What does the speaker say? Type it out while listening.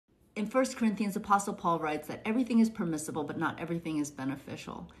In 1 Corinthians, Apostle Paul writes that everything is permissible, but not everything is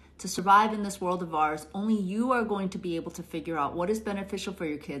beneficial. To survive in this world of ours, only you are going to be able to figure out what is beneficial for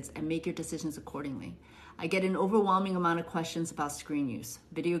your kids and make your decisions accordingly. I get an overwhelming amount of questions about screen use,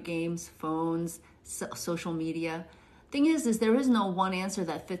 video games, phones, social media. Thing is there is no one answer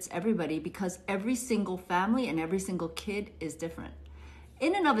that fits everybody because every single family and every single kid is different.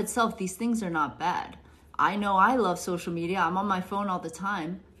 In and of itself, these things are not bad. I know I love social media. I'm on my phone all the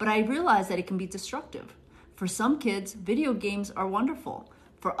time, but I realize that it can be destructive. For some kids, video games are wonderful.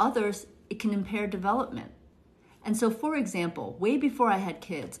 For others, it can impair development. And so, for example, way before I had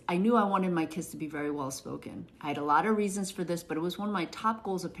kids, I knew I wanted my kids to be very well-spoken. I had a lot of reasons for this, but it was one of my top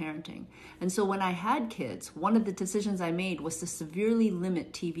goals of parenting. And so when I had kids, one of the decisions I made was to severely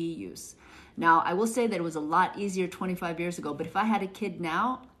limit TV use. Now, I will say that it was a lot easier 25 years ago, but if I had a kid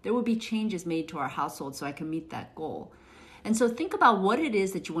now, there would be changes made to our household so I can meet that goal. And so think about what it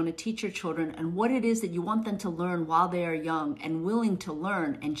is that you want to teach your children and what it is that you want them to learn while they are young and willing to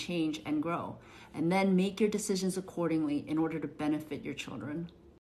learn and change and grow. And then make your decisions accordingly in order to benefit your children.